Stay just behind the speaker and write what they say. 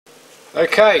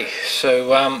Okay,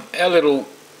 so our little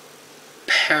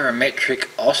parametric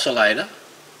oscillator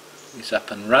is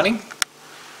up and running.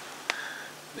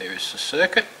 There is the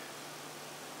circuit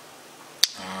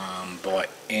by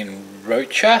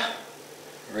Enrocha,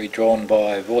 redrawn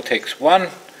by Vortex 1,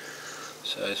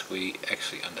 so as we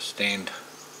actually understand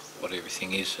what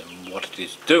everything is and what it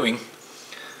is doing.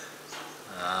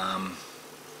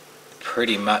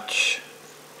 Pretty much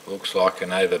looks like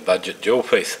an over budget joule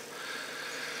piece.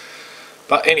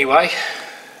 But anyway,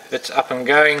 it's up and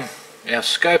going. Our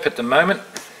scope at the moment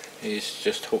is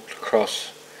just hooked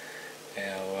across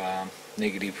our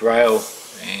negative rail,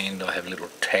 and I have a little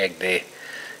tag there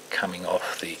coming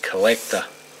off the collector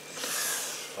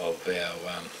of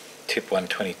our tip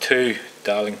 122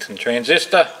 Darlington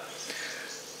transistor.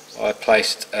 I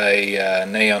placed a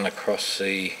neon across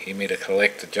the emitter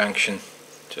collector junction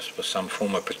just for some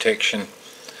form of protection.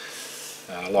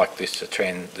 Like this, the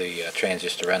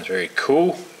transistor runs very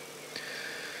cool.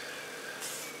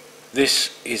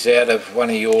 This is out of one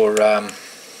of your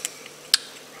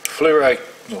fluoro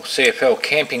or CFL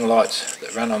camping lights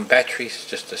that run on batteries,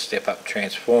 just a step up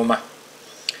transformer,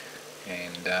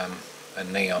 and a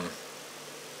neon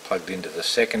plugged into the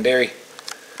secondary,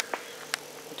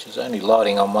 which is only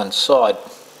lighting on one side,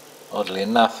 oddly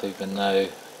enough, even though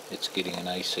it's getting an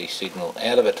AC signal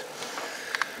out of it.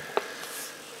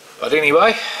 But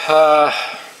anyway,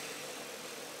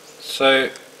 so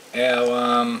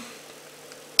our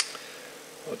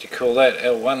what do you call that,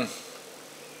 L1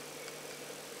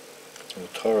 or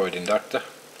toroid inductor,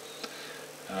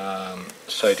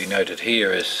 so denoted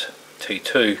here as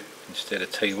T2 instead of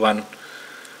T1,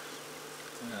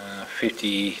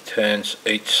 50 turns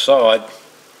each side.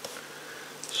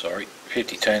 Sorry,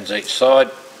 50 turns each side.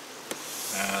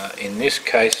 In this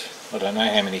case, I don't know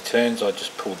how many turns. I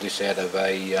just pulled this out of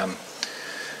a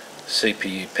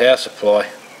CPU power supply,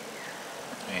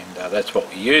 and that's what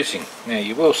we're using. Now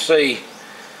you will see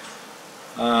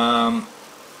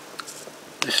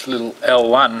this little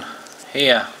L1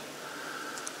 here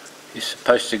is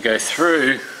supposed to go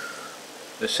through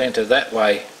the centre that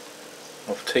way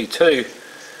of T2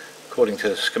 according to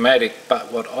the schematic, but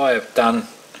what I have done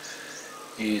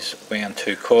is wound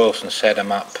two coils and sat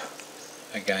them up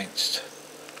against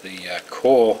the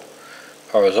core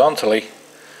horizontally,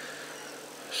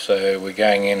 so we're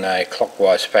going in a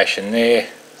clockwise fashion there,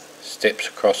 steps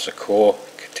across the core,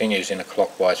 continues in a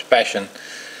clockwise fashion,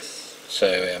 so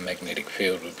our magnetic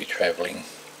field would be travelling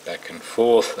back and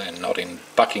forth and not in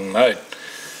bucking mode.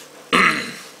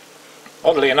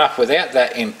 Oddly enough, without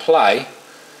that in play,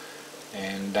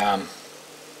 and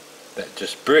that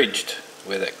just bridged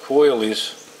where that coil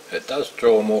is, it does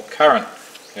draw more current.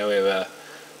 However,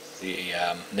 the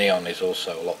neon is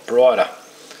also a lot brighter.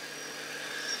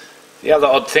 The other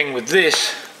odd thing with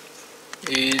this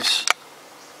is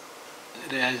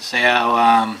it has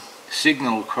our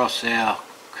signal across our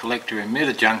collector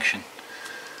emitter junction.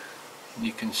 And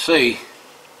you can see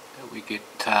that we get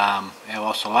our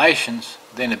oscillations,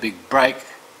 then a big break,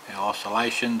 our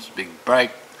oscillations, big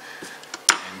break,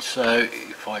 and so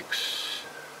if I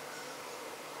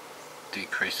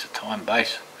decrease the time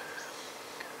base,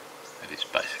 that is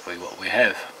basically what we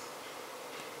have.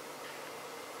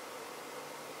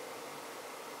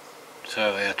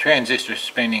 So our transistor is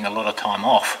spending a lot of time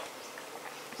off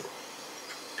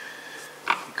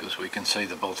because we can see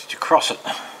the voltage across it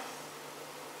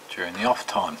during the off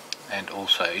time, and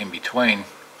also in between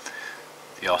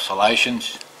the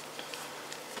oscillations.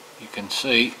 You can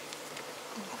see,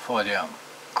 if I don't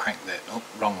crank that, oh,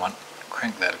 wrong one,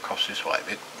 crank that across this way a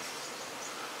bit,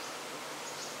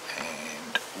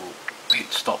 and we'll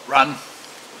hit stop run.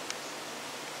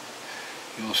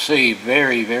 You'll see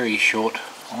very short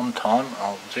on time.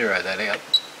 I'll zero that out,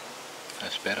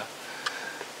 that's better.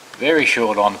 Very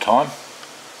short on time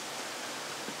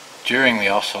during the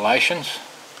oscillations,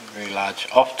 very large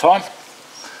off time,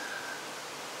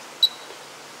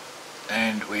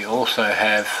 and we also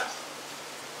have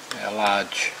a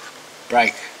large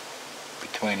break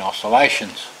between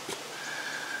oscillations.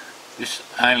 This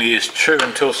only is true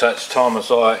until such time as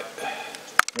I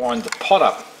wind the pot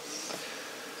up.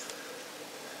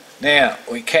 Now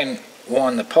we can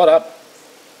wind the pot up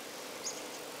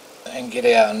and get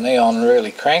our neon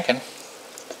really cranking,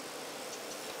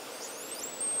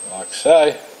 like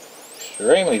so,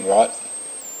 extremely bright.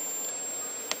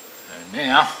 And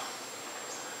now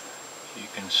you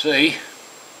can see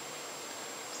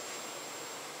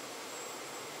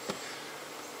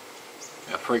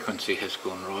our frequency has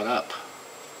gone right up.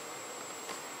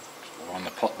 So wind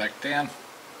the pot back down.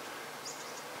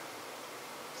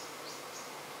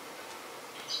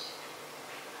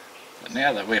 But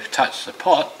now that we've touched the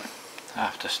pot,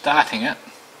 after starting it.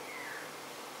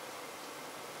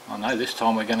 I know this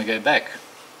time we're going to go back.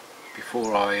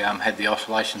 Before I had the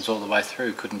oscillations all the way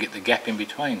through, couldn't get the gap in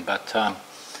between, but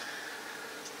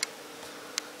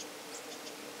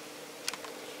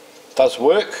does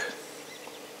work.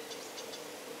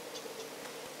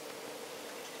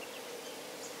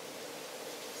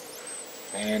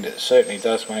 And it certainly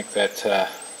does make that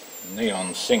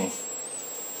neon sing,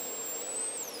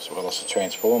 as well as the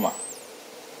transformer.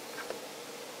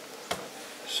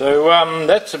 So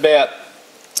that's about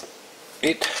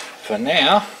it for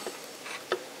now.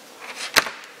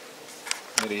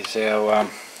 That is our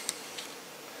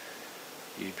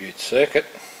U-Butte circuit.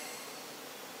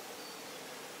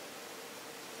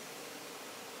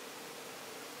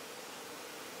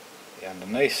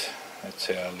 Underneath, that's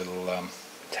our little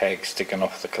tag sticking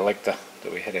off the collector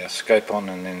that we had our scope on,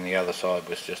 and then the other side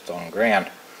was just on ground.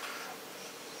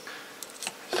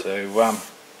 So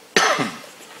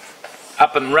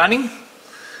up and running,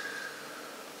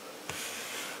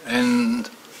 and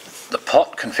the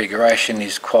pot configuration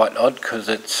is quite odd because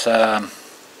it's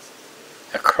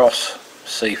across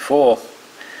C4,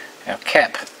 our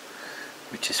cap,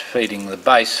 which is feeding the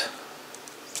base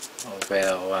of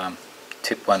our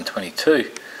tip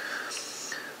 122.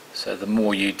 So the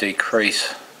more you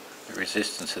decrease the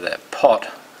resistance of that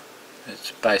pot,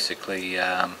 it's basically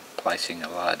placing a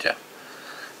larger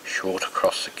short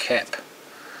across the cap.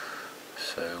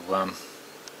 So a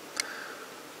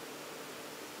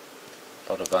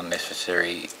lot of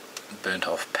unnecessary burnt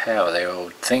off power there, I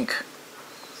would think.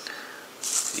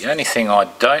 The only thing I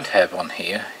don't have on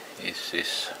here is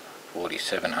this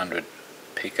 4700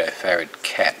 picofarad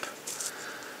cap.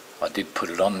 I did put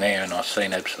it on there and I've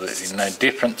seen absolutely no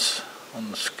difference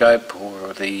on the scope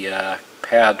or the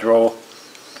power draw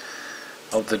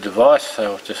of the device,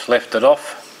 so I've just left it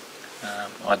off.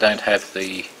 I don't have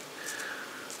the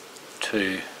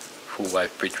two full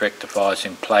wave bridge rectifiers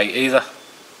in play either.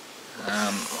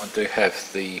 I do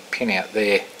have the pin out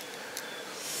there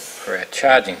for our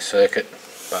charging circuit,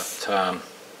 but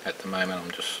at the moment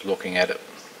I'm just looking at it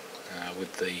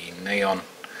with the neon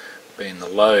being the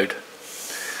load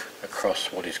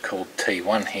across what is called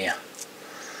T1 here.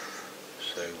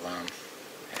 So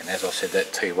and as I said,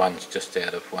 that T1's just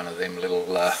out of one of them little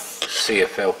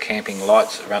CFL camping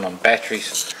lights that run on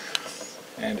batteries,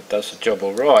 and it does the job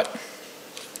all right.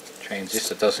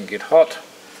 Transistor doesn't get hot,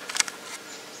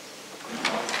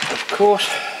 of course.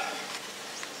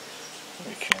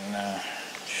 We can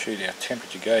shoot our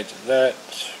temperature gauge at that.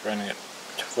 It's running at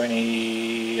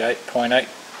 28.8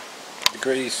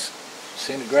 degrees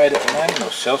centigrade at the moment,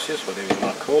 or Celsius, whatever you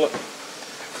want to call it.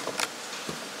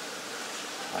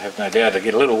 I have no doubt it'd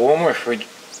get a little warmer if we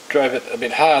drove it a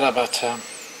bit harder, but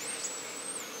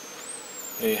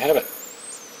there you have it.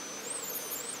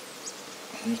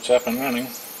 It's up and running.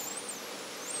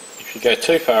 If you go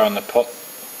too far on the pot, it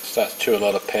starts to chew a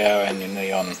lot of power and your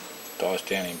neon dies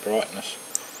down in brightness.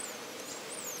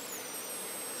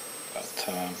 But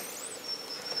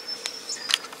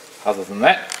other than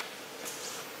that,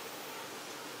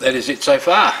 that is it so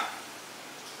far.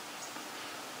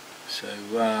 So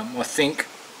I think,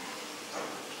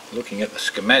 looking at the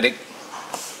schematic,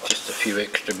 just a few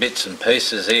extra bits and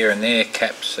pieces here and there,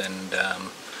 caps and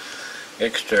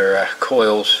extra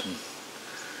coils, and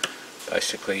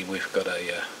basically we've got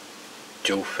a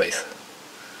joule feed.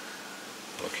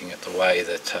 Looking at the way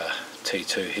that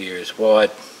T2 here is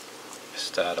wide,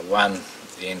 start of one,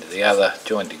 the end of the other,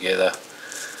 joined together,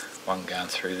 one going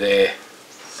through there,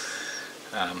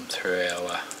 through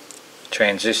our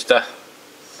transistor,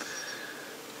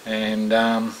 and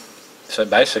so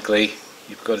basically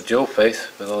you've got a joule feed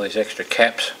with all these extra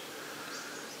caps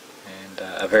and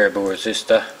a variable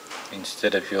resistor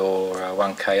instead of your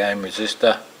 1k ohm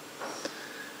resistor,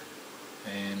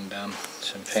 and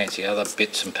some fancy other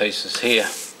bits and pieces here,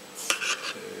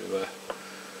 so,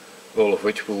 all of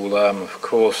which will of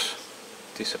course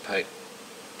dissipate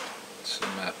some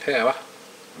power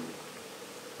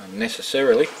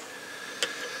unnecessarily.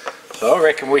 So I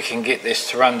reckon we can get this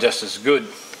to run just as good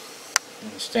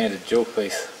in standard joule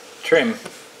feed trim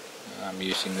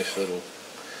using this little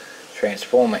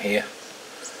transformer here,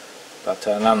 but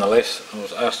nonetheless I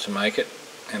was asked to make it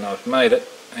and I've made it,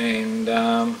 and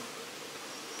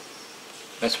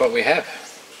that's what we have.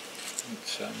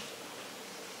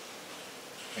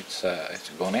 It's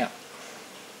gone out.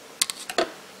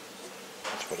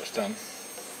 That's what it's done.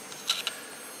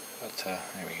 But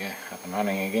there we go, up and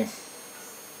running again.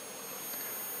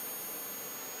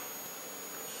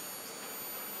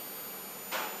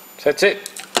 So that's it.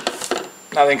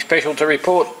 Nothing special to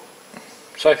report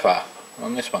so far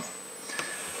on this one.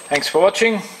 Thanks for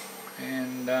watching,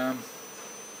 and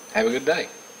have a good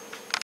day.